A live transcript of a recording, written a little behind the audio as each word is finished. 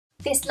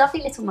This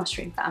lovely little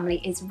mushroom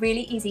family is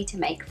really easy to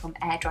make from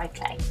air dry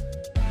clay.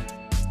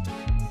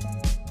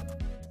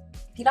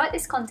 If you like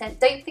this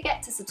content, don't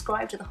forget to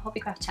subscribe to the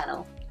Hobbycraft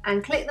channel.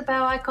 And click the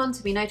bell icon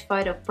to be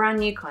notified of brand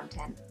new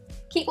content.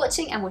 Keep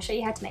watching and we'll show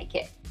you how to make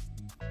it.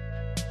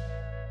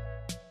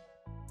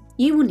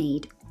 You will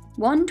need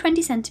one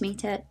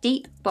 20cm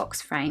deep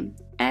box frame,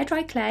 air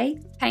dry clay,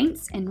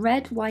 paints in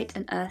red, white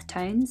and earth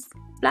tones,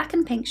 black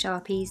and pink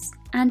Sharpies,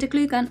 and a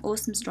glue gun or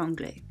some strong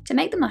glue. To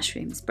make the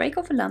mushrooms, break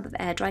off a lump of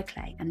air dry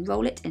clay and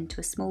roll it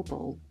into a small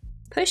ball.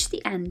 Push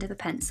the end of a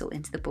pencil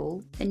into the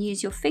ball, then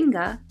use your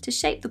finger to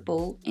shape the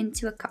ball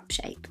into a cup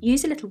shape.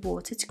 Use a little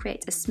water to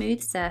create a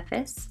smooth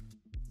surface.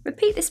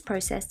 Repeat this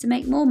process to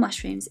make more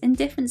mushrooms in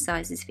different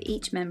sizes for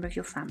each member of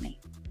your family.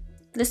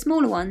 For the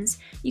smaller ones,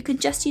 you can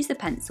just use the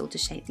pencil to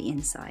shape the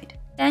inside.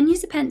 Then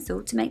use the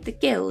pencil to make the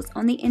gills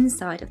on the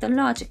inside of the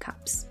larger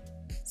cups.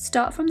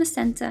 Start from the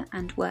centre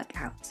and work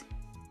out.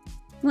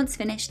 Once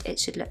finished, it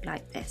should look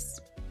like this.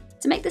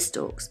 To make the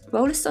stalks,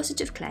 roll a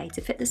sausage of clay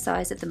to fit the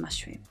size of the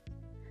mushroom.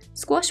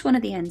 Squash one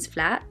of the ends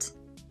flat,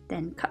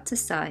 then cut to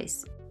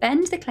size.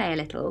 Bend the clay a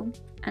little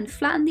and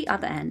flatten the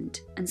other end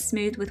and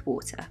smooth with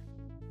water.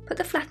 Put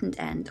the flattened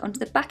end onto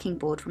the backing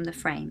board from the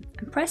frame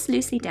and press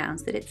loosely down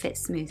so that it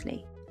fits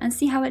smoothly, and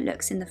see how it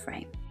looks in the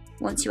frame.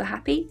 Once you are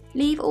happy,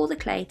 leave all the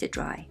clay to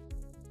dry.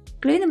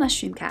 Glue the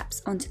mushroom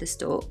caps onto the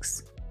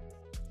stalks.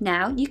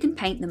 Now you can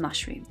paint the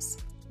mushrooms.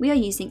 We are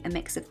using a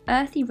mix of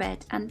earthy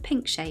red and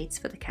pink shades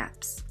for the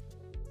caps.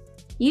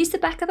 Use the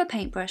back of a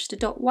paintbrush to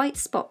dot white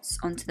spots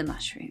onto the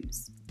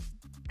mushrooms.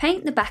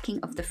 Paint the backing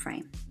of the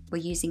frame. We're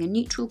using a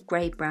neutral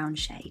grey-brown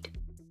shade.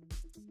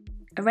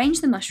 Arrange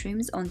the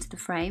mushrooms onto the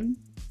frame.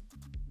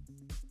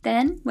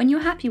 Then, when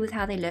you're happy with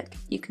how they look,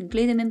 you can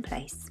glue them in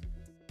place.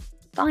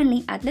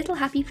 Finally, add little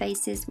happy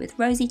faces with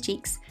rosy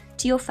cheeks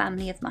to your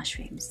family of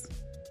mushrooms.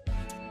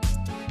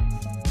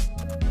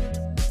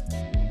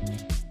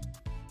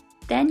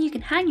 Then you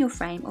can hang your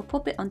frame or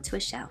pop it onto a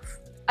shelf.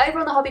 Over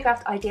on the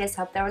Hobbycraft Ideas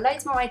Hub, there are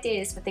loads more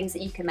ideas for things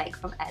that you can make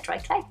from air dry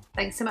clay.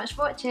 Thanks so much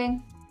for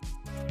watching.